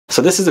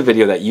So this is a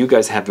video that you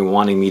guys have been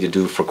wanting me to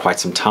do for quite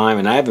some time,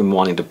 and I have been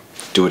wanting to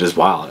do it as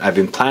well. I've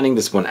been planning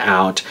this one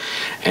out,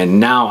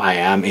 and now I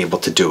am able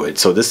to do it.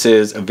 So this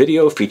is a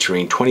video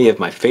featuring 20 of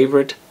my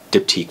favorite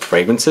Diptyque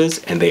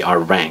fragrances, and they are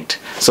ranked.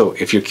 So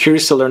if you're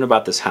curious to learn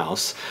about this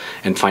house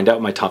and find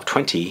out my top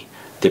 20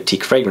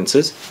 Diptyque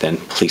fragrances, then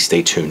please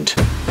stay tuned.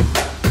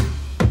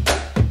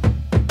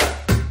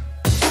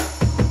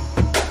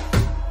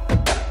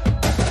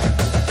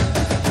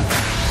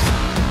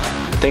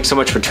 Thanks so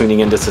much for tuning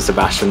in. This is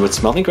Sebastian with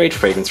Smelling Great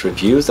Fragrance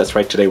Reviews. That's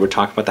right, today we're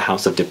talking about the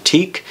house of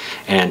Diptyque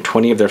and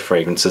 20 of their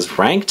fragrances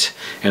ranked.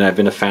 And I've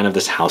been a fan of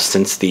this house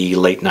since the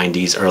late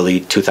 90s,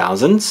 early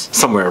 2000s,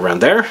 somewhere around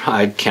there.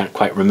 I can't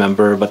quite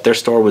remember, but their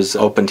store was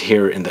opened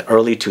here in the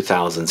early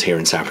 2000s here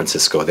in San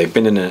Francisco. They've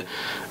been in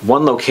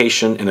one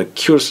location in a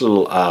curious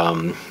little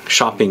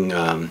shopping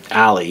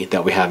alley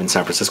that we have in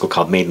San Francisco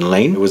called Maiden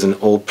Lane. It was an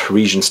old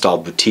Parisian style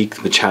boutique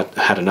which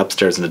had an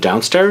upstairs and a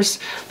downstairs,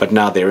 but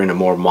now they're in a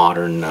more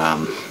modern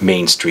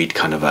Main Street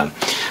kind of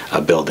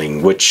a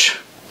building, which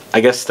I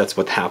guess that's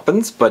what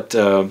happens, but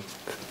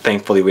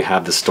thankfully we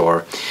have the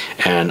store,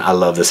 and I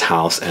love this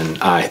house,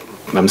 and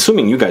I'm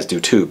assuming you guys do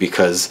too,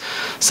 because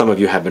some of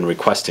you have been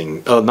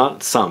requesting,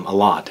 not some, a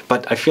lot,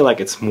 but I feel like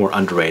it's more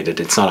underrated.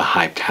 It's not a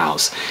hyped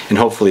house, and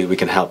hopefully we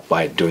can help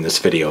by doing this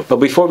video. But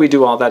before we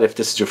do all that, if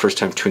this is your first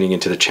time tuning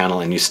into the channel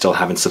and you still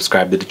haven't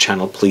subscribed to the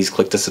channel, please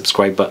click the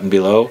subscribe button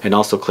below, and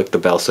also click the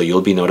bell so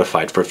you'll be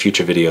notified for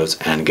future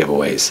videos and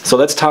giveaways. So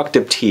let's talk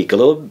Diptyque. A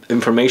little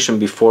information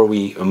before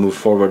we move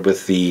forward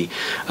with the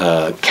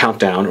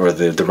countdown or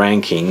the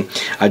ranking.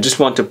 I just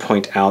want to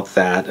point out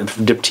that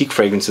Diptyque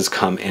fragrances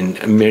come in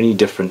many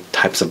different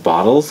types of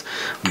bottles,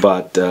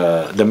 but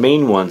the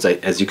main ones,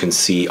 as you can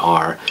see,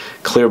 are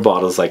clear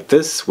bottles like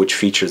this, which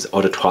features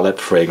eau de toilette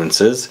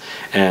fragrances,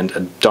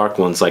 and dark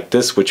ones like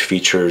this, which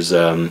features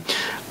eau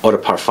de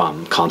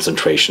parfum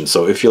concentration.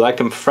 So if you like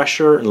them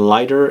fresher and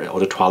lighter eau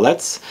de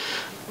toilettes,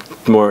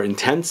 more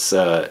intense,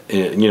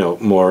 you know,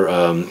 more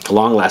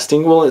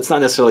long-lasting, well, it's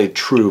not necessarily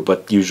true,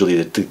 but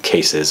usually the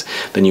case is,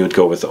 then you would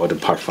go with the eau de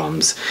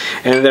parfums.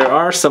 And there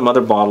are some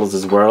other bottles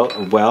as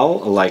well,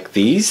 like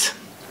these.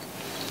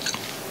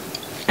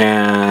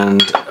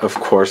 And of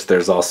course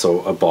there's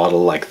also a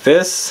bottle like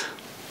this,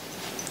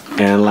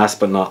 and last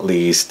but not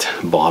least,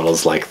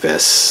 bottles like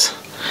this.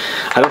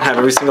 I don't have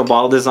every single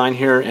bottle design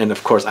here, and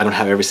of course I don't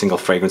have every single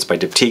fragrance by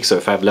Diptyque, so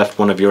if I've left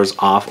one of yours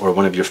off or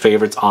one of your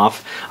favorites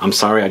off, I'm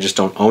sorry, I just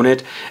don't own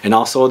it. And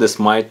also this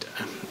might,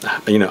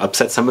 you know,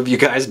 upset some of you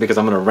guys, because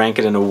I'm going to rank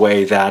it in a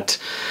way that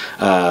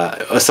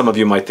some of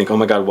you might think, oh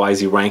my god, why is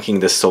he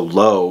ranking this so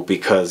low?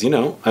 Because, you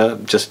know,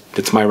 just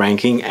it's my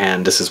ranking,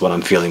 and this is what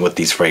I'm feeling with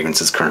these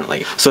fragrances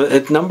currently. So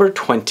at number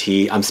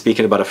 20, I'm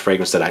speaking about a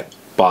fragrance that I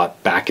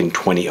bought back in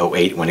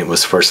 2008 when it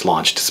was first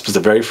launched. This was the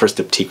very first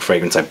Diptyque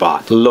fragrance I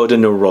bought. L'Eau de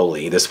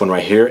Neroli, this one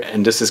right here,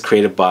 and this is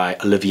created by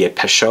Olivier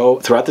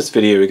Pescheux. Throughout this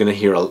video you're going to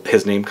hear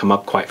his name come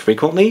up quite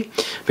frequently,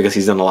 because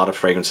he's done a lot of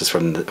fragrances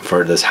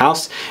for this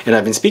house, and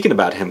I've been speaking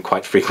about him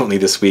quite frequently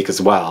this week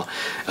as well,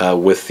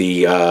 with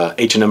the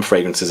H&M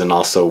fragrances, and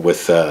also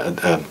with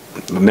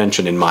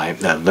mentioned in my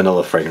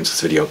vanilla fragrances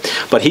video.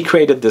 But he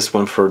created this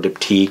one for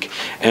Diptyque,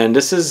 and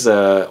this is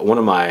one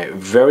of my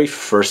very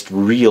first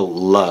real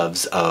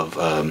loves of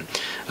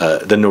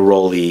the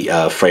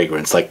Neroli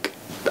fragrance. Like,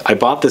 I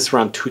bought this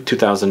around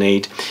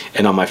 2008,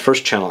 and on my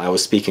first channel I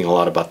was speaking a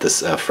lot about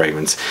this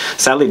fragrance.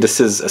 Sadly, this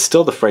is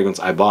still the fragrance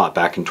I bought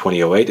back in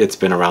 2008. It's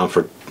been around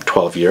for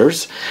 12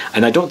 years,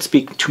 and I don't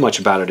speak too much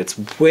about it. It's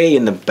way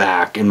in the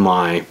back in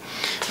my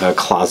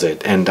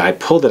closet, and I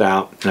pulled it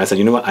out and I said,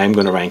 you know what, I'm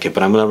going to rank it,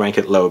 but I'm going to rank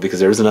it low because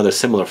there is another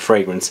similar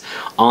fragrance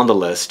on the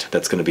list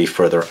that's going to be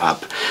further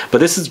up. But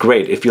this is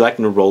great. If you like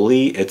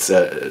Neroli, it's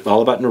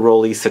all about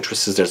Neroli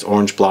citruses. There's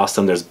orange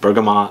blossom, there's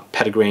bergamot,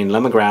 petitgrain,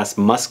 lemongrass,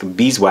 musk,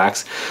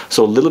 beeswax,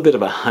 so a little bit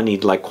of a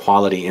honeyed-like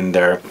quality in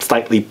there,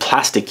 slightly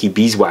plasticky,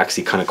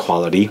 beeswaxy kind of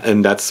quality,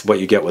 and that's what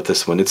you get with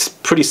this one. It's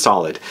pretty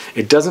solid.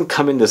 It doesn't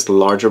come in this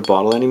larger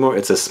bottle anymore.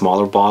 It's a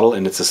smaller bottle,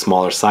 and it's a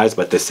smaller size,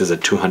 but this is a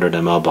 200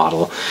 ml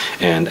bottle,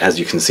 and as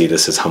you can see,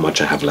 this is how much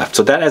I have left.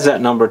 So that is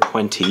at number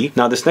 20.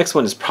 Now this next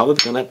one is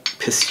probably gonna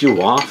piss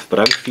you off, but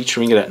I'm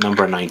featuring it at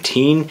number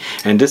 19,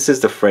 and this is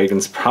the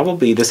fragrance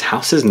probably this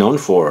house is known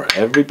for.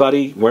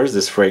 Everybody wears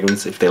this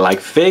fragrance if they like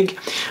fig.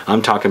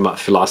 I'm talking about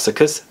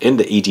PHILOSYKOS in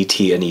the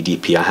EDT and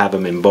EDP. I have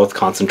them in both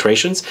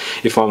concentrations.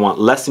 If I want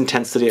less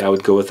intensity, I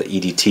would go with the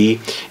EDT.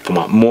 If I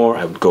want more,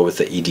 I would go with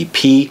the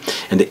EDP,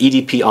 and the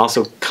EDP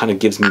also kind of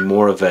gives me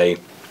more of a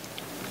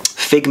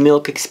fig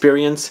milk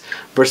experience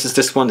versus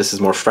this one. This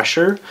is more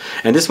fresher,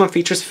 and this one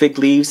features fig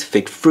leaves,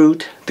 fig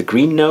fruit, the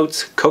green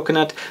notes,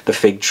 coconut, the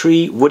fig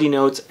tree, woody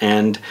notes,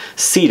 and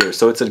cedar.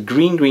 So it's a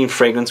green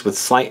fragrance with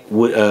slight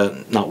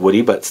wood, not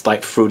woody, but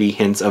slight fruity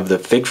hints of the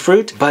fig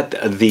fruit. But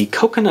the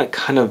coconut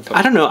kind of,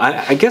 I don't know,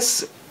 I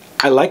guess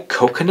I like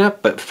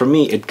coconut, but for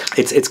me,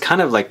 it's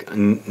kind of like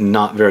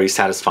not very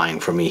satisfying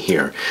for me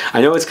here.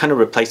 I know it's kind of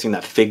replacing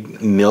that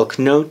fig milk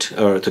note,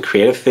 or to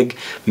create a fig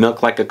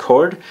milk-like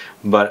accord,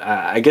 but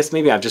I guess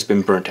maybe I've just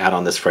been burnt out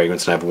on this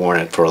fragrance and I've worn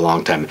it for a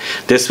long time.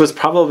 This was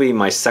probably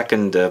my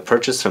second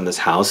purchase from this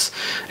house,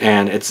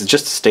 and it's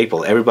just a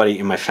staple. Everybody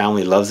in my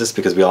family loves this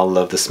because we all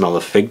love the smell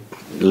of fig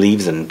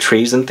leaves and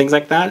trees and things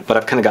like that, but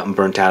I've kind of gotten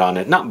burnt out on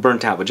it. Not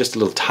burnt out, but just a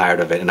little tired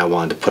of it, and I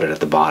wanted to put it at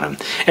the bottom.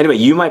 Anyway,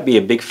 you might be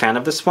a big fan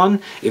of this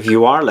one. If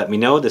you are, let me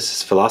know. This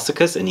is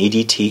PHILOSYKOS, an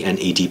EDT and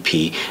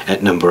EDP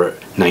at number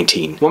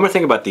 19. One more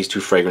thing about these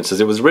two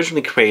fragrances. It was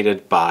originally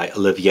created by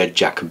Olivier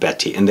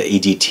Giacobetti in the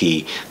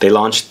EDT. They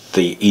launched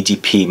the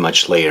EDP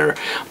much later,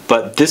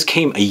 but this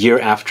came a year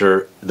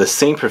after the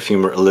same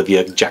perfumer,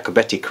 Olivier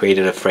Giacobetti,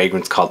 created a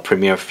fragrance called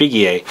Premier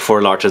Figuier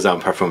for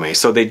L'Artisan Parfumé.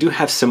 So they do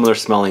have similar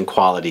smelling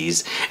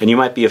qualities, and you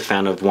might be a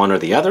fan of one or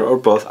the other, or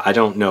both, I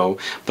don't know.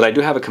 But I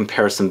do have a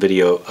comparison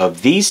video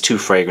of these two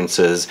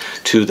fragrances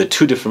to the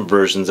two different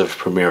versions of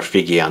Premier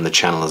Figuier on the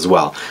channel as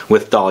well,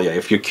 with Dahlia.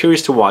 If you're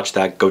curious to watch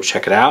that, go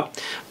check it out.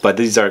 But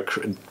these are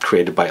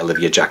created by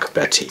Olivier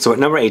Giacobetti. So at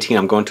number 18,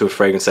 I'm going to a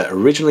fragrance that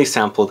originally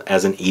sampled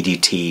as an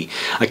EDT.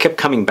 I kept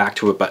coming back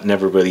to it, but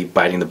never really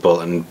biting the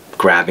bullet and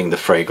grabbing the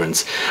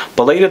fragrance.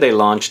 But later they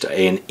launched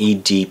an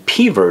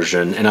EDP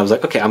version, and I was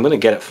like, okay, I'm gonna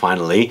get it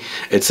finally.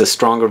 It's a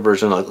stronger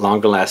version, a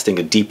longer lasting,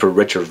 a deeper,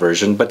 richer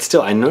version, but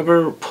still, I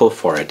never pull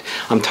for it.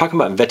 I'm talking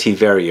about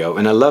Vetyverio,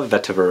 and I love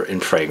Vetiver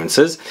in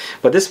fragrances,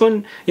 but this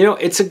one, you know,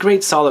 it's a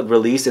great solid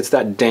release. It's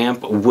that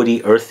damp,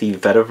 woody, earthy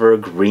Vetiver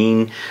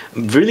green,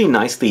 really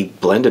nicely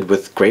blended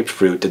with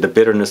grapefruit. The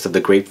bitterness of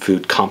the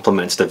grapefruit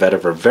complements the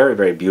Vetiver very,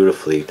 very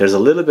beautifully. There's a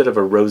little bit of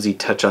a rosy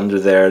touch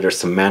under there. There's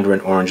some mandarin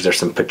orange, there's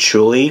some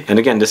patchouli. And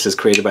again, this is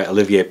created by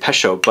Olivier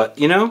Pescheux, but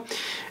you know,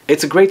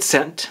 it's a great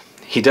scent.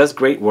 He does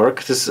great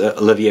work. This is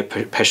Olivier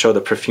Pescheux,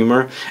 the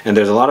perfumer, and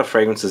there's a lot of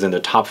fragrances in the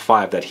top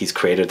 5 that he's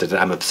created that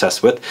I'm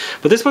obsessed with.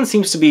 But this one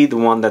seems to be the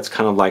one that's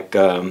kind of like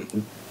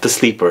the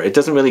sleeper. It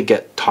doesn't really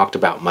get talked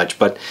about much,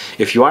 but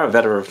if you are a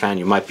Vetiver fan,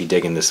 you might be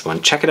digging this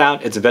one. Check it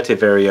out. It's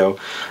Vetyverio,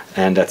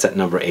 and that's at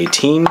number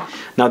 18.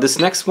 Now, this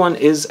next one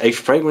is a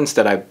fragrance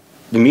that I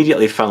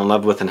immediately fell in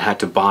love with and had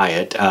to buy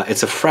it.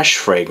 It's a fresh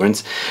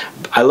fragrance.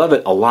 I love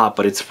it a lot,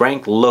 but it's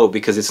ranked low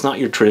because it's not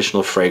your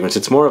traditional fragrance.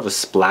 It's more of a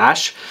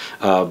splash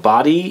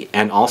body,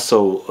 and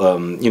also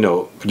you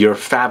know, your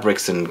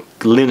fabrics and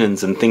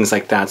linens and things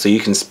like that, so you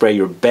can spray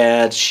your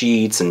bed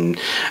sheets and,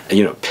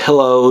 you know,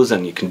 pillows,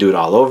 and you can do it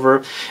all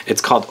over. It's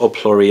called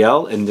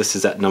PLURIELLE, and this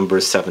is at number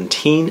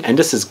 17, and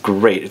this is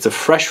great. It's a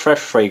fresh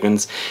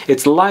fragrance.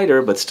 It's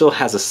lighter but still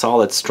has a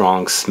solid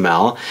strong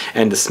smell,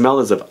 and the smell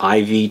is of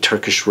ivy,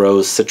 Turkish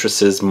rose,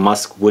 citruses,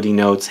 musk, woody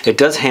notes. It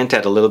does hint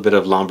at a little bit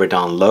of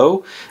Lambredon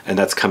Low, and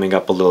that's coming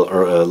up a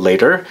little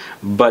later,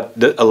 but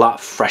a lot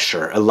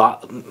fresher, a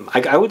lot,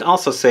 I would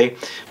also say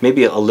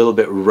maybe a little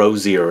bit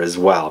rosier as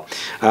well.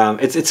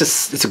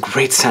 It's a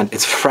great scent.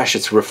 It's fresh,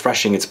 it's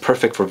refreshing, it's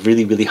perfect for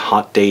really, really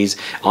hot days.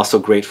 Also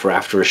great for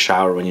after a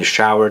shower when you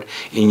showered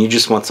and you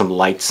just want some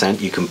light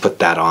scent. You can put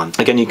that on.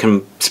 Again, you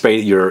can spray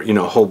your, you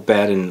know, whole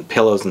bed and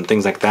pillows and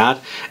things like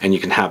that, and you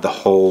can have the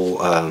whole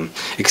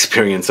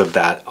experience of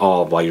that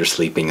all while you're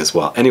sleeping as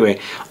well. Anyway,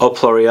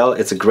 PLURIELLE,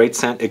 it's a great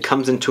scent. It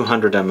comes in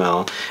 200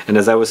 ml, and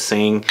as I was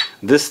saying,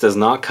 this does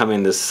not come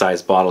in this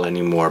size bottle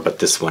anymore, but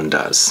this one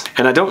does.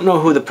 And I don't know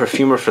who the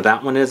perfumer for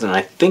that one is, and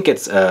I think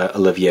it's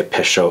Olivier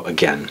Pescheux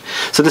again.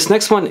 So this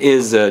next one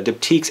is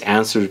Diptyque's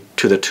answer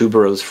to the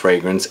Tuberose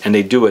fragrance, and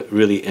they do it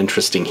really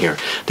interesting here.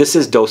 This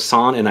is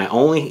Dosan, and I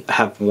only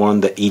have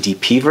worn the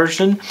EDP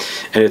version,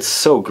 and it's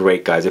so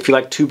great, guys. If you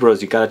like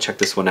Tuberose, you gotta check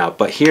this one out.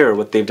 But here,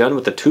 what they've done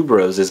with the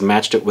Tuberose is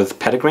matched it with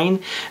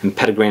Petitgrain, and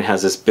Petitgrain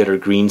has this bitter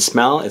green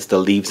smell. It's the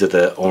leaves of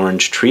the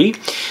orange tree,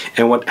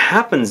 and what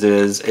happens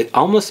is it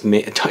almost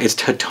it's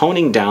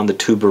toning down the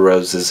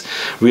Tuberose's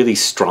really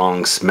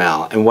strong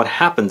smell. And what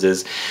happens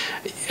is,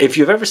 if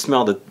you've ever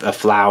smelled a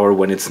flower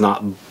when it's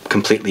not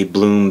completely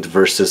bloomed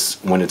versus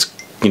when it's,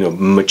 you know,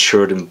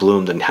 matured and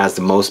bloomed and has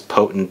the most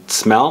potent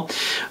smell,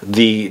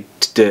 the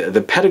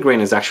Petitgrain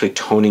is actually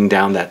toning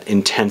down that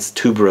intense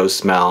tuberose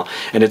smell,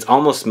 and it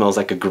almost smells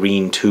like a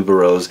green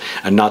tuberose,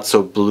 and not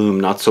so bloom,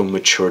 not so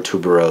mature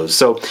tuberose.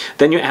 So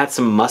then you add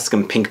some musk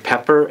and pink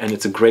pepper, and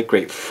it's a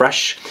great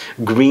fresh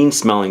green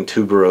smelling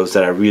tuberose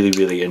that I really,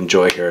 really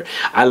enjoy here.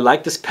 I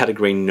like this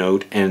Petitgrain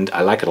note, and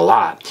I like it a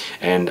lot,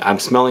 and I'm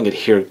smelling it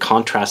here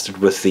contrasted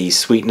with the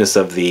sweetness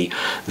of the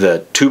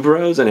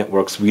tuberose, and it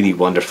works really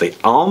wonderfully.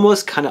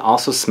 Almost kind of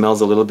also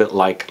smells a little bit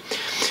like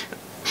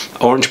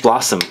orange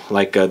blossom,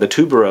 like the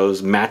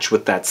tuberose match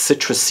with that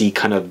citrusy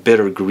kind of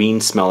bitter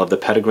green smell of the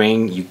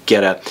Petitgrain. You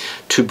get a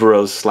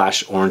tuberose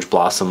slash orange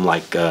blossom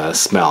like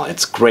smell.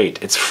 It's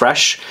great. It's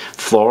fresh,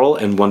 floral,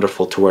 and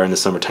wonderful to wear in the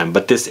summertime.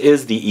 But this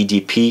is the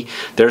EDP.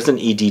 There's an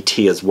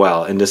EDT as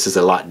well, and this is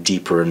a lot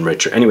deeper and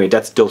richer. Anyway,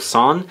 that's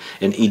Dosan,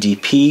 an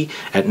EDP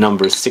at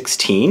number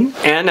 16.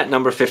 And at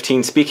number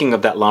 15, speaking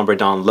of that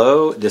Lambredon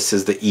Low, this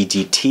is the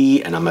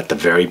EDT, and I'm at the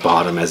very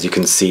bottom. As you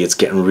can see, it's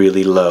getting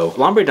really low.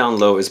 Lambredon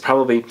Low is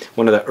probably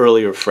one of the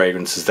earlier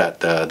fragrances that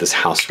this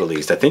house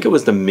released. I think it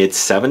was the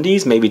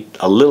mid-70s, maybe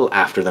a little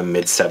after the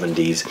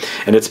mid-70s,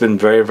 and it's been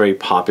very, very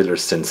popular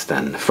since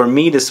then. For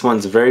me, this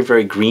one's very,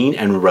 very green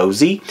and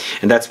rosy,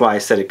 and that's why I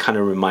said it kind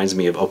of reminds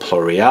me of Eau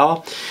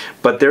Plurielle.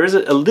 But there is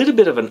a little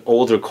bit of an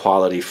older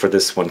quality for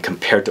this one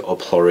compared to Eau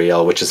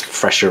Plurielle, which is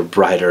fresher,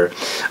 brighter,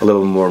 a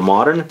little more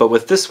modern. But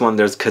with this one,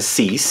 there's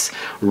Cassis,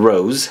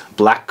 rose,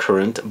 black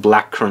currant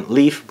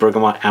leaf,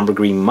 bergamot,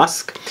 ambergris,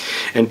 musk.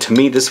 And to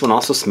me, this one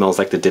also smells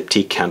like the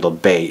Diptyque Candle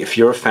Bay. If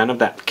you're a fan of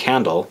that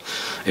candle,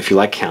 if you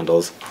like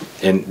candles,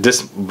 and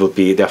this would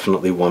be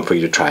definitely one for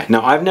you to try.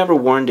 Now, I've never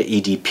worn the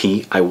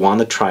EDP. I want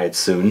to try it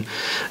soon.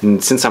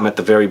 And since I'm at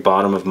the very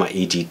bottom of my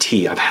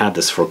EDT, I've had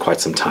this for quite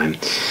some time.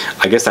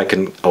 I guess I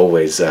can always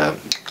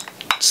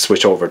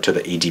switch over to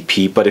the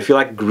EDP, but if you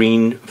like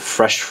green,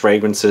 fresh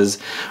fragrances,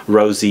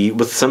 rosy,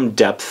 with some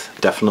depth,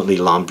 definitely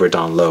L'Ombre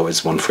Down Low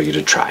is one for you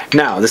to try.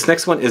 Now, this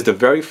next one is the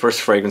very first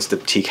fragrance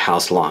Diptyque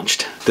House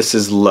launched. This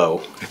is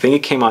Low. I think it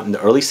came out in the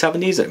early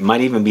 70s, it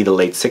might even be the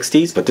late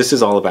 60s, but this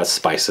is all about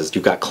spices.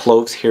 You've got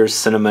cloves here,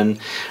 cinnamon,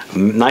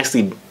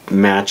 nicely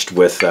matched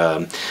with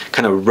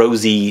kind of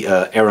rosy,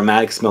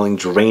 aromatic smelling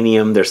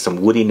geranium. There's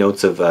some woody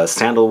notes of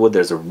sandalwood.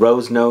 There's a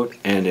rose note,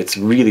 and it's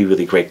really,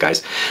 really great,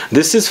 guys.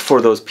 This is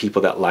for those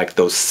people that like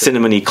those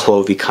cinnamony,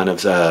 clovey kind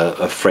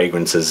of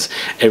fragrances.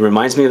 It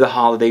reminds me of the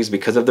holidays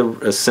because of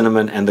the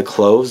cinnamon and the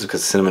cloves,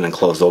 because cinnamon and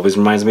cloves always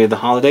reminds me of the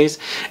holidays.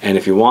 And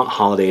if you want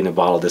holiday in a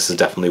bottle, this is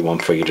definitely one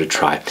for you to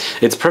try.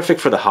 It's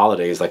perfect for the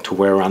holidays, like to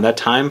wear around that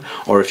time,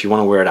 or if you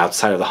want to wear it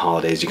outside of the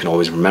holidays, you can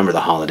always remember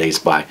the holidays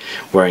by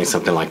wearing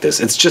something like this.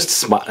 It's just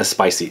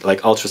spicy,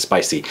 like ultra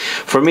spicy.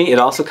 For me, it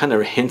also kind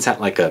of hints at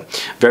like a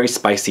very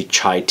spicy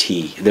chai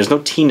tea. There's no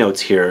tea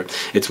notes here.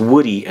 It's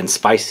woody and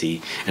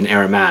spicy and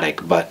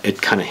aromatic, but it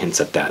kind of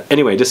hints at that.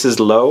 Anyway, this is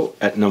Low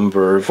at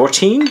number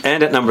 14,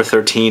 and at number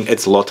 13,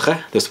 it's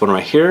L'Autre, this one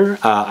right here.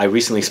 I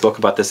recently spoke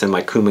about this in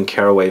my cumin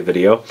caraway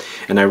video,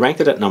 and I ranked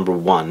it at number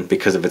 1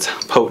 because of its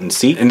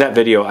potency. In that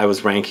video, I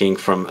was ranking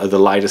from the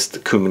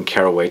lightest cumin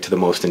caraway to the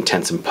most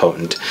intense and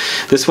potent.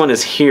 This one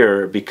is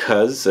here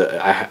because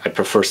I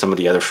prefer some of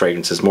the other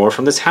fragrances more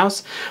from this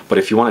house, but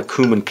if you want a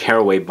cumin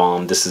caraway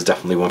bomb, this is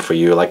definitely one for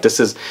you. Like, this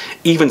is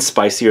even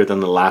spicier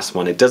than the last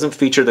one. It doesn't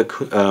feature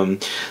the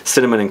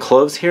cinnamon and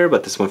cloves here,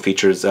 but this one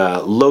features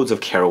loads of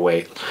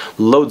caraway,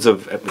 loads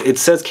of, it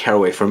says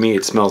caraway. For me,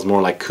 it smells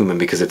more like cumin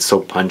because it's so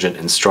pungent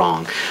and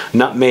strong.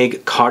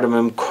 Nutmeg,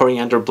 cardamom,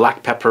 coriander,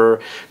 black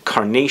pepper,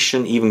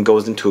 carnation even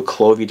goes into a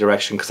clovey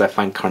direction because I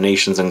find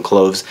carnations and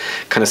cloves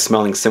kind of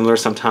smelling similar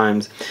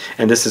sometimes.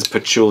 And this is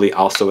patchouli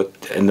also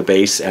in the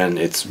base, and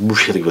it's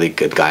really, really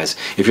good, guys.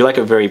 If you like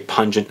a very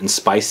pungent and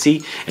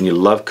spicy and you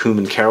love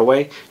cumin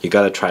caraway, you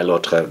gotta try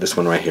L'Autre, this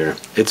one right here.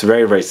 It's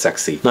very, very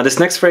sexy. Now, this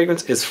next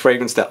fragrance is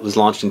fragrance that was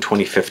launched in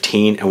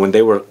 2015, and when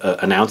they were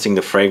announcing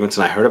the fragrance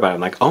and I heard about it,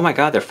 I'm like, oh my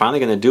god, they're finally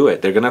gonna do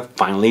it. They're gonna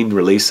finally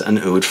release an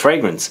oud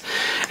fragrance.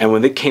 And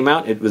when it came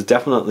out, it was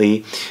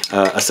definitely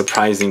a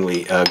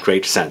surprisingly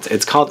great scent.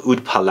 It's called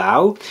Oud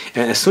PALAO,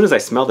 and as soon as I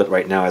smelled it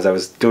right now as I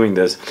was doing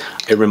this,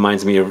 it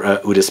reminds me of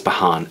Oud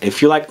Ispahan.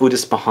 If you like Oud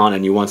Ispahan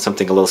and you want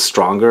something a little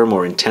stronger,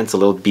 more intense, a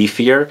little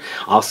beefier,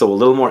 also a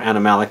little more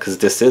animalic, because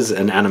this is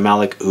an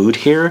animalic oud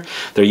here.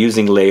 They're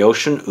using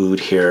Laotian oud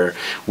here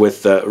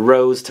with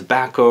rose,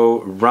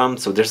 tobacco, rum,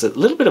 so there's a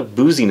little bit of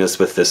booziness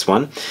with this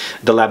one.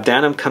 The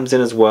labdanum comes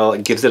in as well.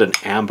 It gives it an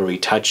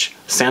ambery touch.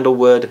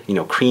 Sandalwood, you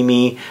know,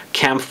 creamy,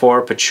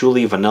 camphor,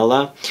 patchouli,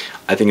 vanilla.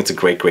 I think it's a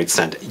great, great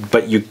scent.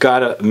 But you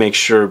gotta make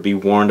sure, be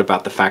warned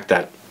about the fact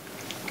that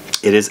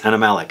it is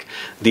animalic.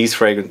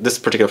 This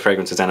particular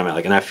fragrance is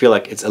animalic, and I feel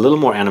like it's a little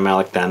more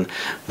animalic than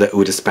the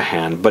Oud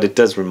Ispahan, but it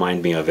does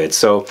remind me of it.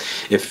 So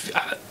if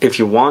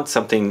you want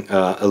something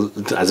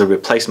as a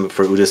replacement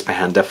for Oud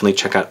Ispahan, definitely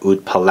check out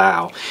Oud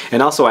PALAO.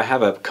 And also, I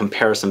have a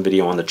comparison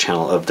video on the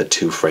channel of the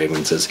two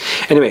fragrances.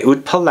 Anyway,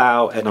 Oud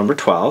PALAO at number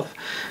 12.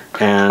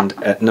 And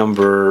at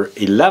number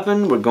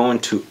 11, we're going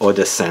to Eau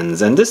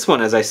d'Essence. And this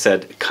one, as I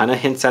said, kind of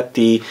hints at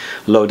the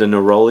L'Eau de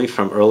Neroli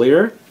from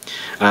earlier.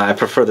 I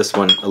prefer this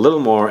one a little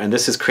more, and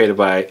this is created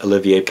by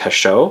Olivier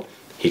Pescheux.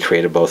 He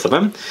created both of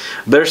them.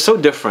 They're so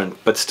different,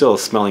 but still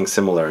smelling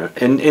similar.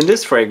 In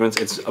this fragrance,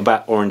 it's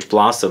about orange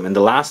blossom. In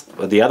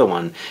the other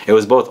one, it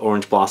was both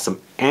orange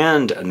blossom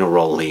and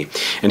neroli.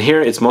 And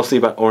here, it's mostly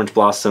about orange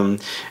blossom,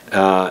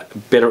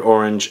 bitter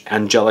orange,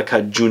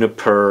 angelica,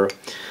 juniper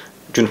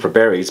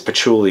berries,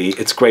 patchouli.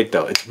 It's great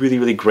though. It's really,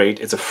 really great.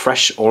 It's a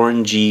fresh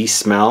orangey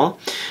smell,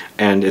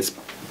 and it's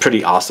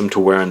pretty awesome to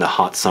wear in the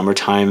hot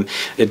summertime.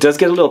 It does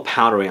get a little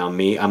powdery on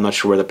me. I'm not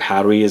sure where the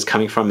powdery is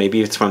coming from. Maybe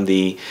it's from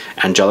the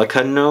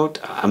angelica note.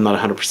 I'm not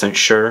 100%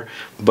 sure.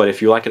 But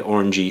if you like it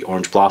orangey,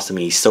 orange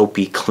blossomy,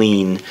 soapy,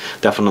 clean,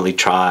 definitely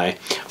try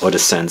Eau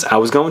d'Essence. I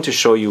was going to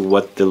show you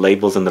what the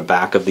labels in the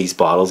back of these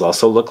bottles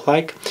also look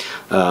like.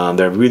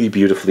 They're really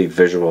beautifully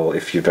visual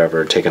if you've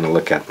ever taken a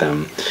look at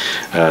them.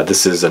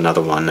 This is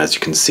another one, as you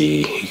can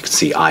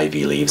see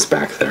ivy leaves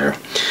back there.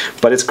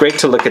 But it's great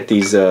to look at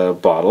these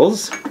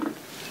bottles.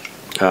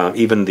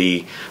 Even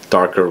the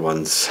darker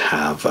ones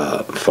have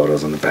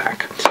photos on the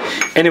back.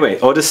 Anyway,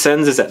 Eau de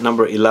Sens is at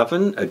number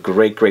 11, a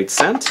great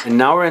scent. And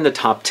now we're in the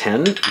top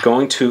 10,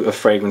 going to a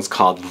fragrance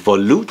called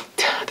Volute,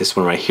 this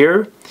one right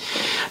here.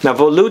 Now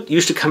Volute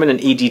used to come in an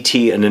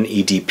EDT and an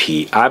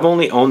EDP. I've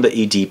only owned the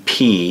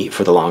EDP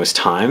for the longest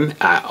time.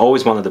 I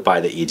always wanted to buy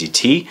the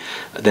EDT,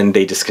 then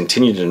they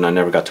discontinued it and I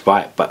never got to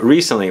buy it. But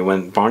recently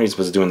when Barney's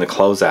was doing the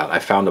closeout, I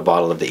found a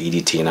bottle of the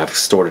EDT and I've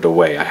stored it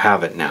away. I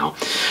have it now.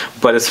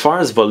 But as far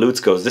as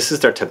Volutes goes, this is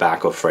their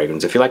tobacco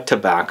fragrance. If you like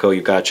tobacco,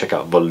 you gotta check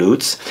out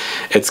Volutes.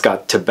 It's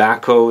got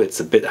tobacco,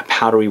 it's a bit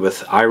powdery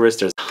with iris,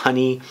 there's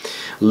honey,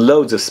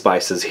 loads of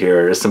spices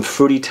here. There's some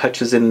fruity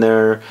touches in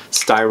there,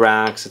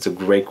 styrax. It's a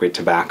great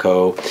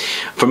tobacco.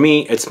 For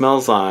me, it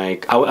smells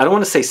like, I don't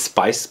want to say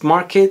spice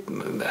market,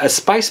 a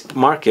spice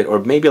market, or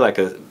maybe like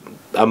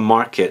a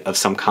market of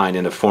some kind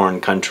in a foreign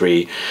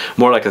country,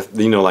 more like a,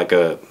 you know, like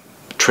a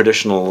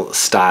traditional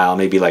style,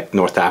 maybe like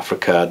North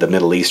Africa, the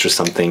Middle East or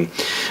something.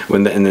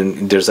 And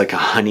then there's like a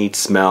honeyed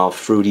smell,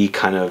 fruity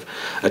kind of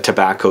a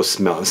tobacco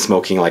smell,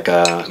 smoking like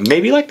a,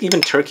 maybe like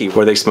even Turkey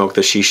where they smoke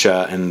the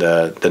shisha and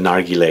the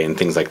nargile and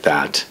things like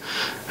that.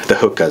 The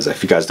hookahs,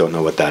 if you guys don't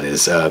know what that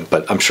is,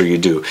 but I'm sure you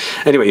do.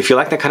 Anyway, if you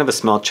like that kind of a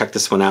smell, check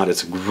this one out.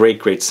 It's a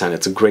great scent.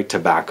 It's a great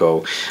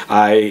tobacco.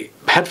 I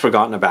had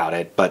forgotten about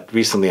it, but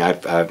recently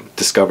I've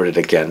discovered it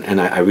again, and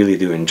I really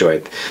do enjoy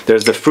it.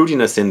 There's the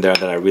fruitiness in there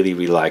that I really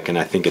like, and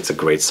I think it's a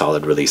great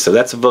solid release. So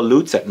that's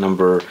Volutes at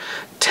number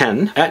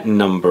 10. At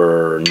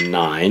number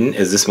 9,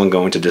 is this one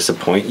going to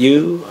disappoint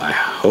you? I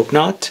hope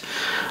not.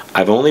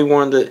 I've only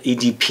worn the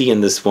EDP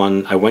in this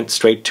one. I went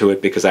straight to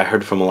it because I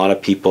heard from a lot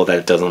of people that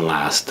it doesn't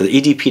last. The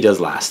EDP does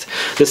last.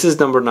 This is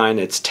number 9.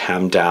 It's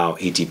Tam Dao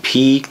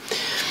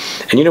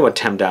EDP. And you know what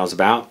Tam Dao is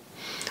about?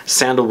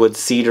 Sandalwood,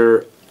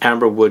 cedar,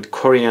 amberwood,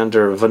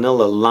 coriander,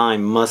 vanilla,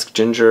 lime, musk,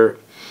 ginger.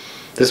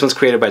 This one's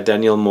created by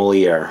Daniel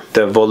Moliere.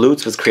 The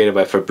Volutes was created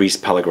by Fabrice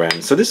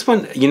Pellegrin. So this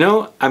one, you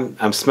know,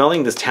 I'm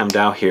smelling this Tam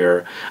Dao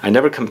here. I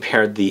never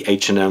compared the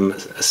H&M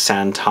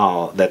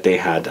Santal that they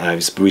had, I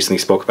recently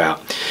spoke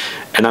about.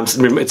 And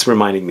it's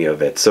reminding me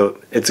of it.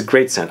 So it's a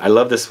great scent. I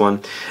love this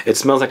one. It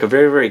smells like a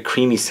very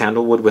creamy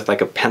sandalwood with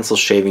like a pencil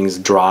shavings,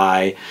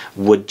 dry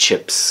wood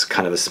chips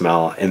kind of a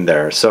smell in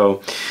there.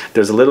 So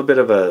there's a little bit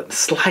of a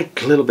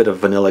slight little bit of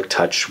vanilla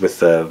touch with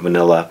the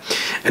vanilla.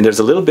 And there's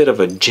a little bit of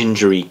a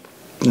gingery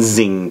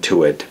zing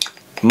to it.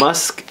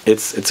 Musk,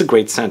 it's a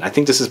great scent. I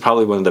think this is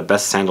probably one of the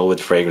best sandalwood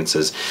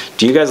fragrances.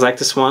 Do you guys like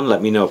this one?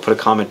 Let me know. Put a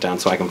comment down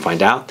so I can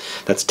find out.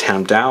 That's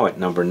Tam Dao at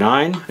number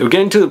 9. We're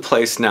getting to the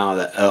place now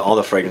that all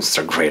the fragrances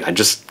are great. I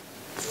just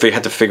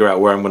had to figure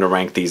out where I'm going to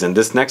rank these, and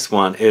this next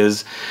one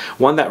is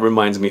one that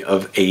reminds me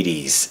of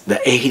 80s.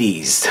 The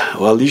 80s.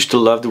 Well, I used to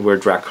love to wear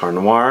Drakkar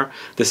Noir.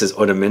 This is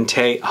Eau de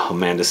Menthe. Oh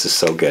man, this is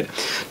so good.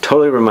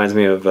 Totally reminds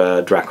me of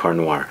Drakkar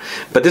Noir.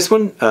 But this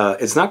one,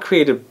 it's not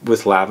created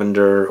with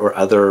lavender or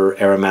other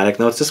aromatic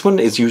notes. This one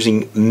is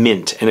using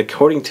mint, and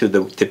according to the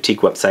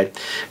Diptyque website,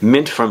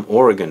 mint from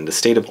Oregon, the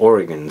state of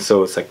Oregon.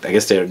 So it's like, I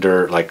guess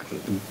they're like,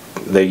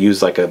 they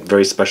use like a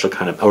very special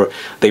kind of, or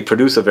they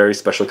produce a very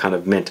special kind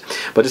of mint.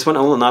 But this one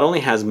not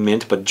only has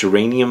mint, but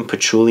geranium,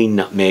 patchouli,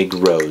 nutmeg,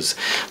 rose.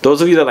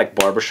 Those of you that like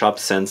barbershop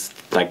scents,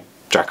 like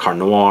Drakkar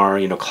Noir,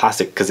 you know,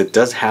 classic, because it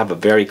does have a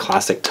very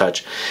classic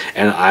touch.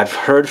 And I've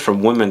heard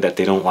from women that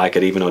they don't like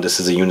it, even though this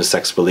is a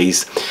unisex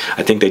release.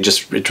 I think they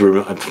just,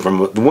 from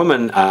the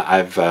women,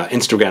 I've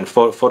Instagram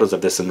photos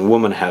of this, and the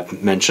women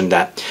have mentioned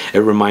that it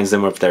reminds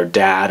them of their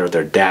dad or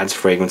their dad's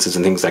fragrances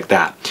and things like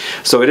that.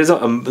 So it is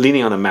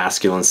leaning on a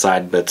masculine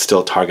side, but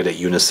still targeted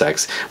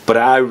unisex. But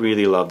I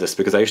really love this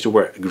because I used to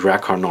wear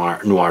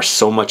Drakkar Noir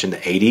so much in the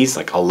 80s,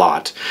 like a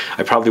lot.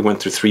 I probably went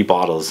through 3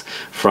 bottles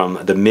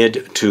from the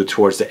mid to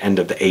towards the end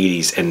of the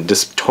 80s, and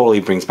this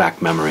totally brings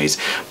back memories.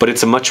 But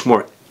it's a much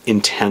more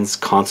intense,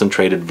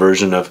 concentrated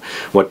version of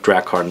what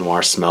Drakkar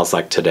Noir smells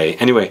like today.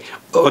 Anyway,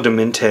 Eau de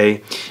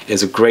Menthe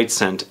is a great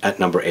scent at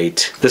number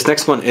 8. This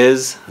next one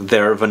is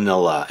their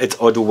vanilla. It's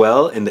Eau de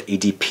Well in the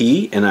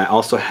EDP, and I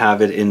also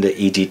have it in the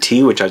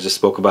EDT, which I just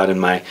spoke about in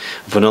my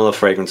vanilla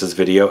fragrances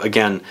video.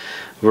 Again,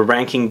 we're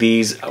ranking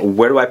these.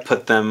 Where do I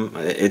put them?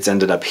 It's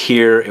ended up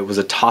here. It was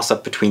a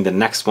toss-up between the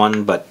next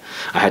one, but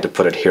I had to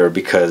put it here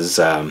because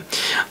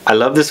I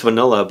love this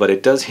vanilla, but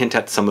it does hint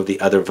at some of the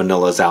other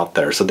vanillas out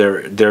there. So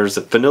there's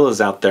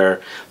vanillas out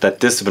there that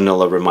this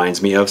vanilla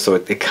reminds me of, so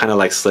it kind of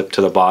like slipped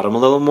to the bottom a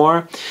little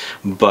more.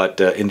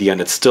 But in the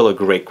end, it's still a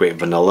great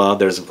vanilla.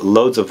 There's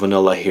loads of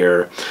vanilla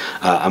here.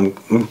 I'm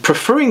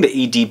preferring the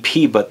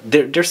EDP, but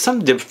there's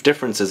some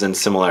differences and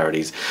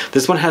similarities.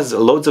 This one has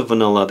loads of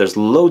vanilla. There's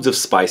loads of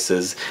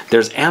spices.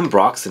 There's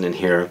ambroxan in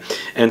here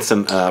and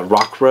some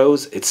rock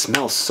rose. It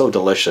smells so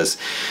delicious.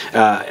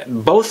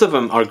 Both of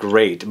them are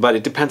great, but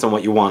it depends on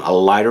what you want. A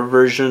lighter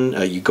version,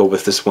 you go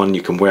with this one.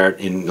 You can wear it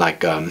in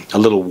like a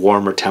little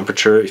warmer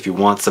temperature. If you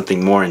want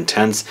something more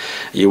intense,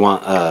 you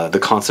want the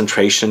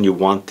concentration, you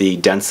want the the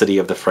density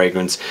of the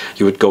fragrance,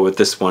 you would go with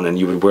this one and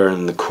you would wear it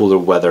in the cooler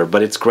weather.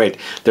 But it's great.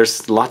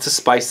 There's lots of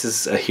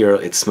spices here.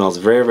 It smells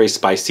very, very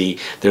spicy.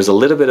 There's a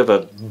little bit of a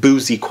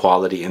boozy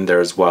quality in there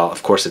as well.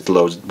 Of course, it's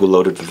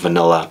loaded with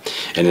vanilla,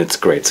 and it's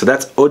great. So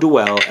that's Eau de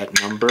Well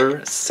at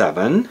number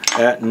 7.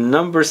 At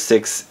number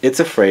 6, it's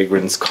a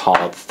fragrance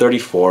called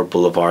 34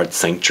 Boulevard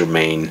Saint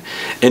Germain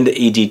in the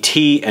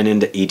EDT and in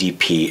the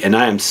EDP. And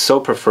I am so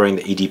preferring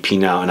the EDP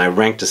now, and I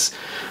ranked this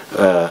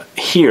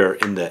here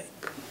in the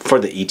for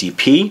the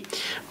EDP.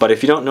 But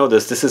if you don't know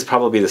this, this is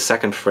probably the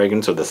second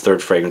fragrance or the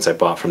third fragrance I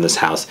bought from this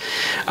house.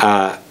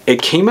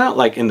 It came out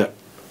like in the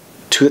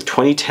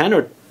 2010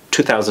 or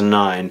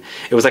 2009.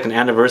 It was like an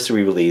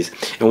anniversary release,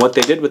 and what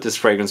they did with this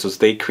fragrance was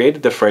they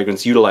created the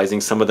fragrance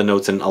utilizing some of the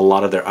notes in a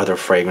lot of their other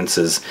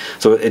fragrances.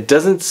 So it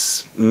doesn't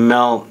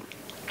smell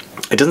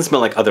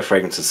like other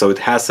fragrances, so it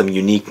has some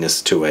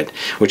uniqueness to it,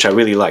 which I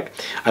really like.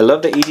 I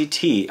love the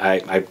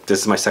EDT.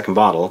 This is my second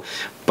bottle,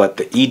 but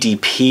the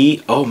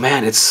EDP, oh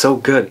man, it's so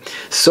good,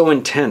 so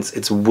intense.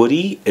 It's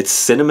woody, it's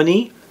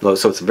cinnamony,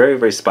 so it's very,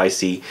 very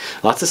spicy.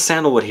 Lots of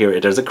sandalwood here.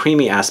 There's a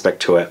creamy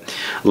aspect to it.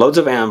 Loads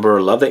of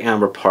amber. Love the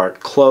amber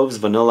part. Cloves,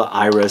 vanilla,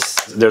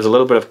 iris. There's a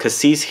little bit of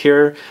cassis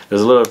here. There's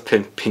a little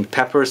pink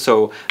pepper.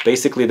 So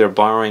basically they're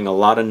borrowing a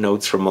lot of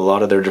notes from a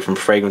lot of their different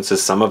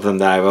fragrances, some of them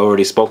that I've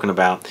already spoken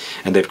about,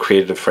 and they've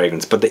created a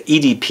fragrance. But the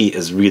EDP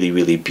is really,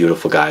 really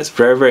beautiful, guys.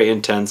 Very, very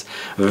intense.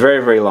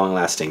 Very, very long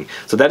lasting.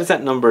 So that is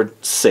at number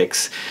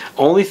 6.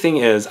 Only thing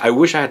is, I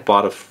wish I had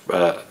bought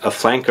a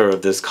flanker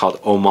of this called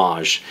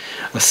Homage.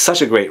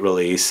 Such a great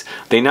release.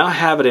 They now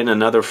have it in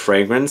another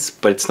fragrance,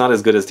 but it's not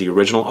as good as the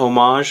original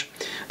Homage.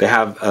 They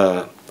have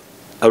a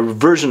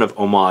version of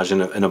Homage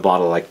in a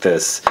bottle like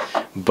this,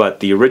 but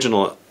the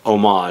original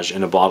Homage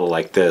in a bottle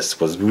like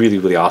this was really,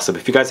 really awesome.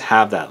 If you guys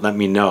have that, let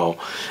me know.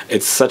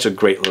 It's such a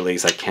great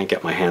release. I can't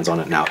get my hands on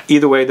it now.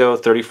 Either way though,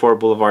 34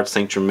 Boulevard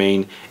Saint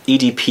Germain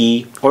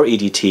EDP or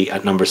EDT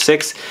at number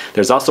 6.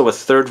 There's also a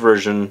third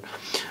version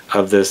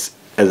of this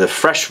as a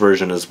fresh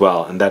version as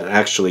well, and that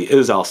actually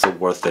is also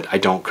worth it. I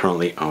don't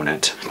currently own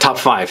it. Top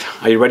 5.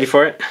 Are you ready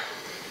for it?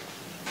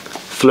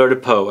 Fleur de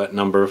Peau at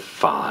number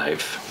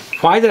 5.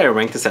 Why did I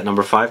rank this at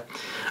number 5?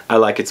 I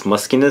like its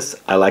muskiness,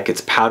 I like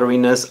its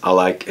powderiness, I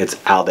like its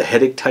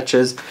aldehydic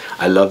touches.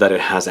 I love that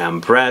it has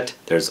ambrette,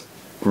 there's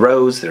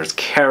rose, there's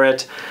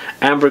carrot,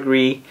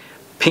 ambergris,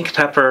 pink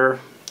pepper.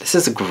 This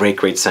is a great,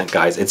 great scent,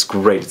 guys. It's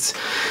great.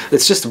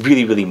 It's just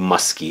really, really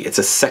musky. It's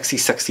a sexy,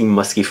 sexy,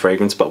 musky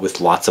fragrance, but with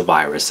lots of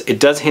iris. It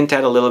does hint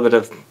at a little bit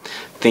of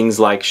things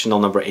like Chanel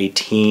number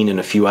 18 and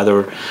a few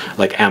other,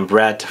 like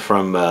ambrette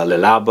from Le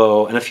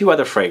Labo and a few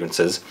other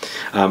fragrances.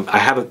 I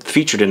have it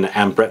featured in the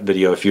ambrette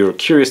video. If you're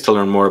curious to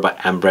learn more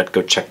about ambrette,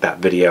 go check that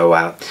video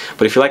out.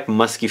 But if you like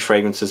musky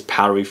fragrances,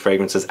 powdery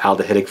fragrances,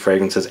 aldehydic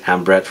fragrances,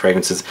 ambrette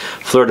fragrances,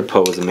 Fleur de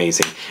Peau is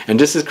amazing. And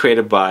this is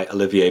created by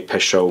Olivier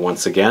Pescheux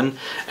once again,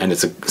 and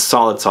it's a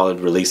solid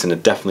release, and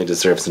it definitely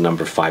deserves the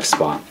number 5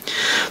 spot.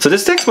 So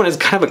this next one is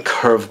kind of a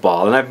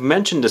curveball, and I've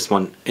mentioned this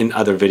one in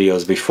other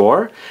videos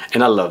before,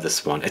 and I love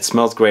this one. It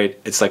smells great.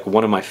 It's like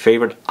one of my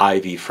favorite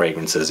ivy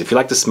fragrances. If you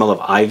like the smell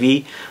of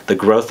ivy, the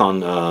growth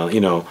on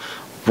you know,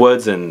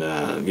 woods and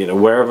you know,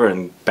 wherever,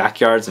 in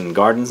backyards and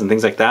gardens and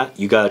things like that,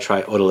 you gotta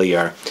try Eau de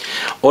Lier.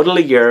 Eau de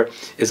Lier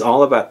is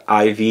all about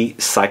ivy,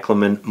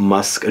 cyclamen,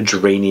 musk,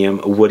 geranium,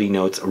 woody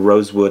notes,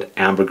 rosewood,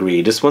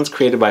 ambergris. This one's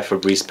created by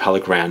Fabrice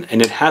Pellegrin,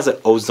 and it has an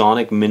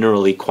ozonic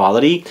minerally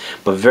quality,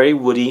 but very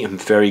woody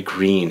and very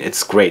green.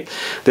 It's great.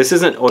 This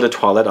isn't eau de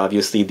toilette.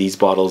 Obviously these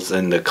bottles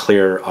in the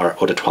clear are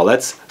eau de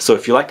toilettes, so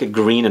if you like a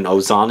green and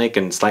ozonic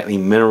and slightly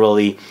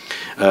minerally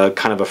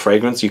kind of a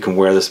fragrance, you can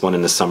wear this one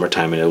in the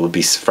summertime and it will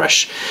be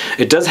fresh.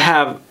 It does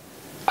have,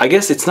 I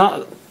guess it's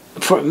not,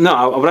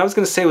 no, what I was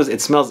going to say was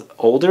it smells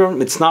older.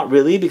 It's not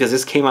really, because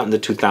this came out in the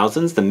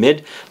 2000s, the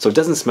mid, so it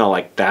doesn't smell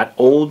like that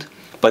old,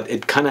 but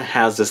it kind of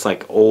has this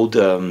like old,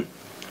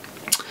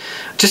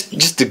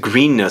 just the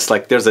greenness,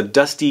 like there's a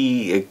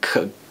dusty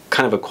kind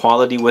of a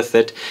quality with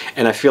it,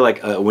 and I feel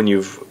like when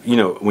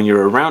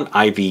you're around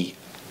ivy,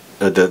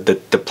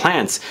 the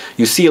plants,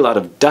 you see a lot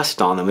of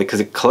dust on them because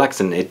it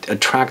collects and it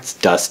attracts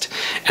dust,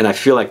 and I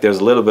feel like there's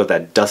a little bit of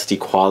that dusty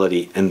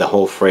quality in the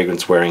whole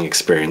fragrance wearing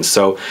experience.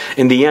 So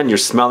in the end, you're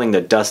smelling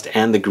the dust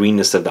and the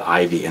greenness of the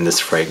ivy in this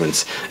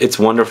fragrance. It's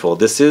wonderful.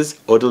 This is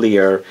Eau de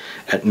Lier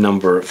at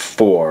number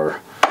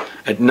 4.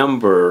 At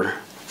number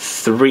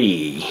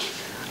 3,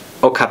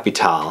 Eau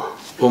Capitale.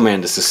 Oh man,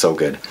 this is so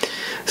good.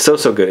 So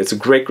good. It's a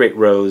great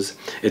rose.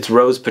 It's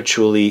rose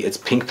patchouli, it's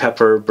pink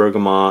pepper,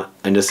 bergamot,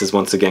 and this is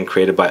once again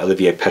created by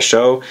Olivier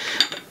Pescheux.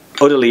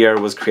 Eau de Lier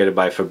was created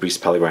by Fabrice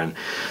Pellegrin.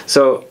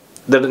 So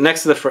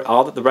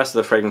all the rest of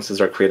the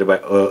fragrances are created by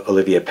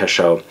Olivier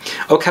Pescheux.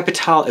 Eau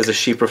Capitale is a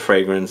cheaper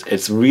fragrance.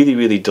 It's really,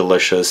 really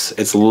delicious.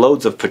 It's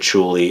loads of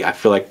patchouli. I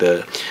feel like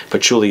the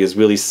patchouli is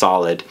really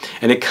solid,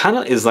 and it kind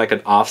of is like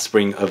an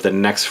offspring of the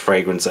next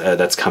fragrance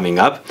that's coming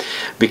up,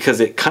 because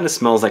it kind of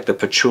smells like the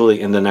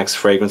patchouli in the next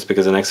fragrance,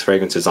 because the next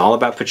fragrance is all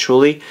about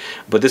patchouli,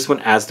 but this one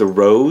adds the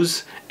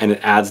rose, and it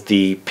adds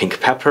the pink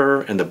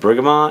pepper and the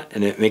bergamot,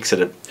 and it makes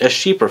it a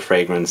cheaper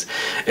fragrance.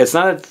 It's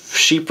not a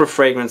cheaper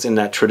fragrance in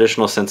that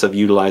traditional sense of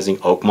utilizing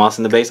oak moss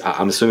in the base.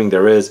 I'm assuming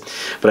there is,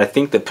 but I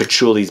think that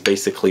patchouli's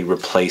basically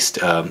replaced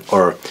kind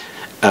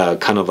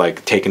of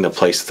like taking the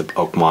place of the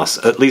oak moss.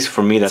 At least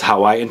for me, that's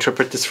how I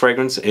interpret this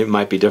fragrance. It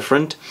might be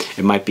different,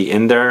 it might be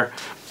in there,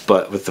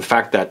 but with the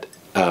fact that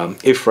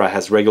IFRA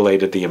has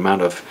regulated the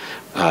amount of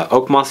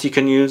oak moss you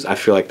can use, I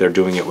feel like they're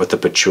doing it with the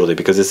patchouli,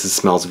 because this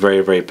smells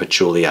very, very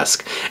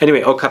patchouli-esque.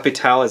 Anyway, Eau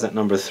Capitale is at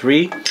number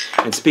 3.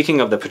 And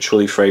speaking of the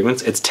patchouli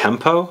fragrance, it's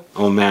Tempo.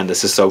 Oh man,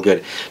 this is so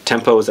good.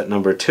 Tempo is at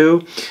number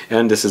 2,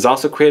 and this is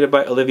also created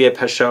by Olivier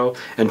Pescheux.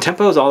 And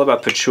Tempo is all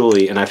about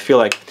patchouli, and I feel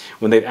like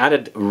when they've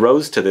added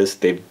rose to this,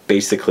 they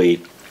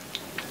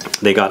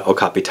got Eau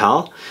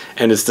Capitale,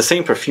 and it's the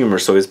same perfumer,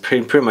 so he's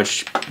pretty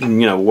much, you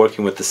know,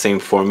 working with the same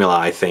formula,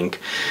 I think,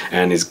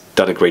 and he's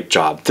done a great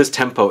job. This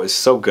Tempo is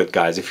so good,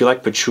 guys. If you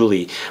like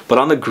patchouli, but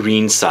on the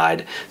green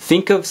side,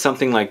 think of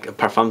something like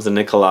Parfums de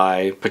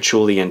Nicolai,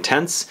 Patchouli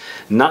Intense.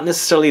 Not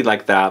necessarily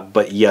like that,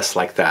 but yes,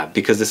 like that,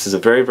 because this is a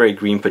very, very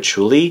green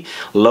patchouli.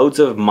 Loads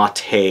of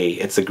mate.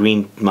 It's a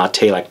green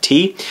mate like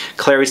tea.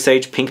 Clary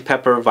sage, pink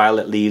pepper,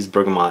 violet leaves,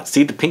 bergamot.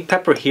 See, the pink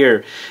pepper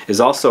here is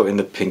also in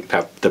the pink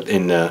pepper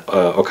in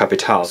Eau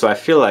Capitale. So I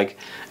feel like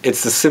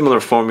it's a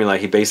similar formula.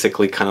 He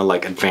basically kind of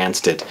like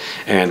advanced it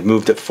and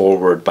moved it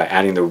forward by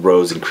adding the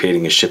rose and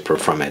creating a shipper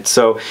from it.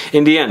 So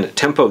in the end,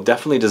 Tempo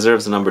definitely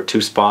deserves the number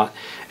 2 spot,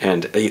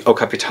 and Eau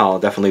Capitale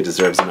definitely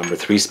deserves the number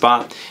 3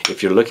 spot.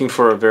 If you're looking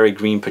for a very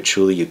green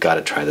patchouli, you got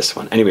to try this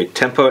one. Anyway,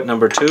 Tempo at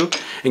number 2.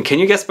 And can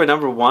you guess by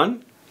number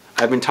 1?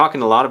 I've been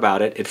talking a lot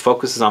about it. It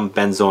focuses on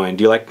benzoin.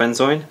 Do you like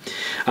benzoin?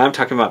 I'm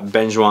talking about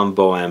Benjoin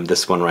Bohème,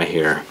 this one right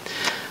here.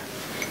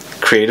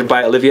 Created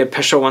by Olivier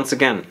Pescheux once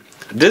again.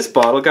 This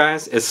bottle,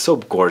 guys, is so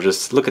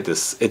gorgeous. Look at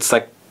this. It's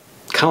like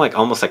kind of like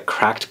almost like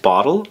cracked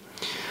bottle,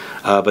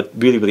 but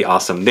really, really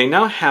awesome. They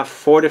now have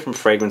 4 different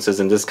fragrances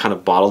in this kind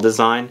of bottle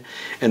design,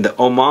 and the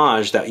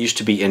homage that used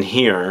to be in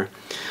here,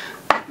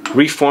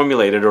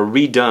 reformulated or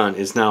redone,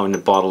 is now in a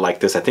bottle like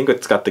this. I think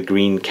it's got the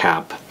green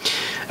cap,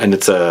 and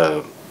it's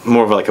a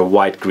more of like a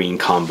white-green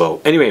combo.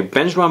 Anyway,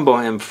 Benjoin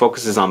Bohème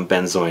focuses on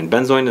benzoin.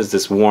 Benzoin is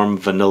this warm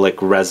vanillic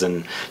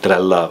resin that I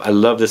love. I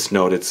love this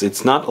note.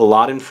 It's not a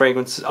lot in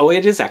fragrances. Oh,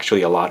 it is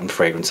actually a lot in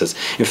fragrances.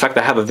 In fact,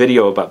 I have a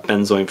video about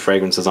benzoin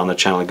fragrances on the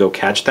channel. Go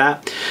catch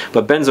that.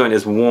 But benzoin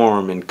is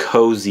warm and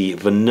cozy,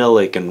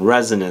 vanillic and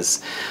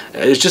resinous.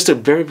 It's just a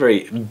very,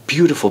 very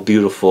beautiful,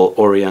 beautiful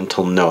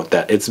oriental note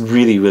that it's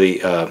really, really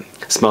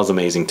smells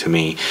amazing to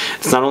me.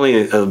 It's not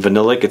only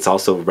vanillic, it's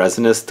also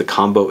resinous. The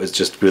combo is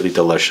just really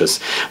delicious.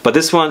 But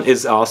this one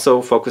is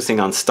also focusing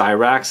on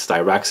styrax.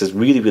 Styrax is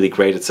really, really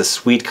great. It's a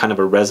sweet kind of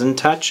a resin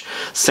touch.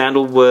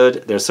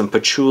 Sandalwood, there's some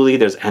patchouli,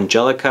 there's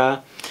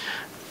angelica.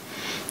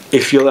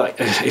 If you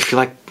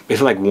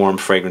like warm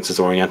fragrances,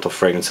 oriental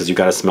fragrances, you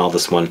gotta smell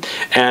this one.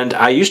 And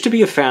I used to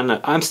be a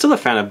fan, I'm still a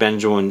fan of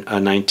Benjoin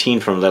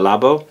 19 from Le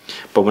Labo,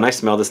 but when I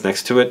smell this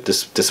next to it,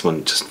 this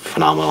one just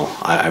phenomenal.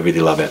 I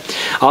really love it.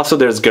 Also,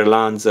 there's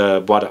Guerlain's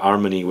Bois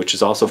d'Harmonie, which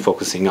is also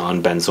focusing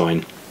on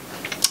benzoin.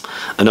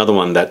 Another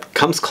one that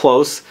comes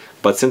close,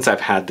 but since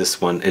I've had this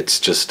one, it's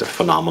just a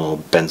phenomenal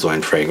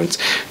benzoin fragrance.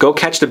 Go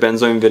catch the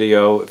benzoin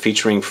video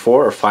featuring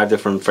 4 or 5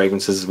 different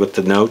fragrances with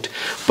the note.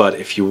 But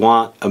if you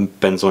want a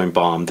benzoin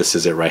bomb, this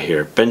is it right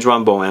here.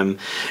 Benjoin Bohème.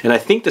 And I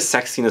think the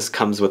sexiness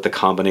comes with the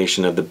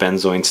combination of the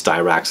benzoin,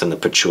 styrax, and the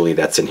patchouli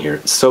that's in here.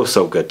 It's so,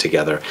 so good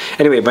together.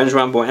 Anyway,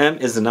 Benjoin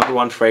Bohème is the number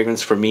 1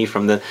 fragrance for me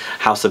from the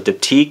house of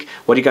Diptyque.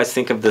 What do you guys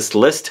think of this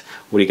list?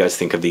 What do you guys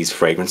think of these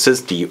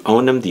fragrances? Do you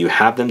own them? Do you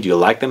have them? Do you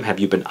like them? Have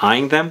you been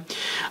eyeing them?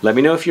 Let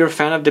me know if you're a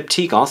fan of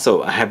Diptyque.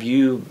 Also, have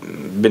you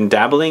been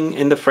dabbling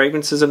in the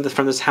fragrances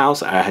from this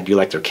house? Do you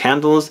like their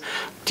candles?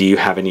 Do you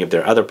have any of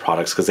their other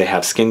products? Because they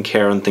have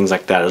skincare and things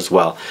like that as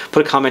well.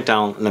 Put a comment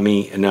down. Let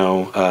me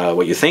know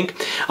what you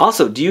think.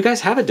 Also, do you guys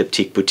have a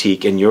Diptyque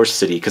boutique in your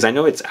city? Because I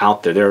know it's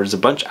out there. There's a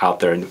bunch out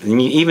there. And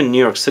even New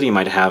York City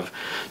might have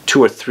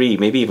 2 or 3,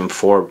 maybe even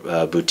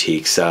 4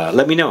 boutiques.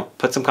 Let me know.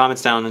 Put some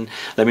comments down and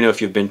let me know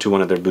if you've been to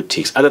one of their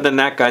boutiques. Other than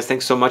that, guys,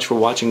 thanks so much for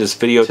watching this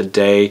video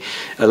today.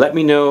 Let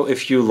me know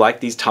if you like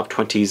these top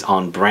 20s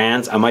on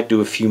brands. I might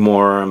do a few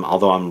more,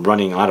 although I'm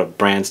running out of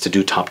brands to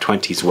do top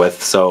 20s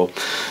with, so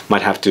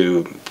might have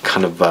to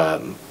kind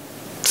of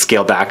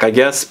scale back, I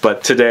guess.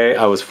 But today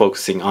I was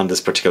focusing on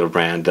this particular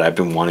brand that I've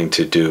been wanting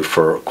to do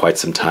for quite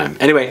some time.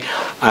 Anyway,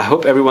 I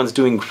hope everyone's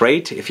doing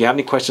great. If you have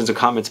any questions or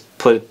comments,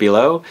 put it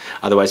below.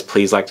 Otherwise,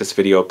 please like this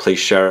video, please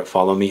share it,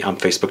 follow me on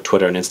Facebook,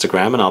 Twitter, and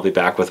Instagram, and I'll be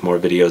back with more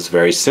videos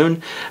very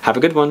soon. Have a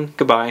good one.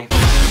 Goodbye.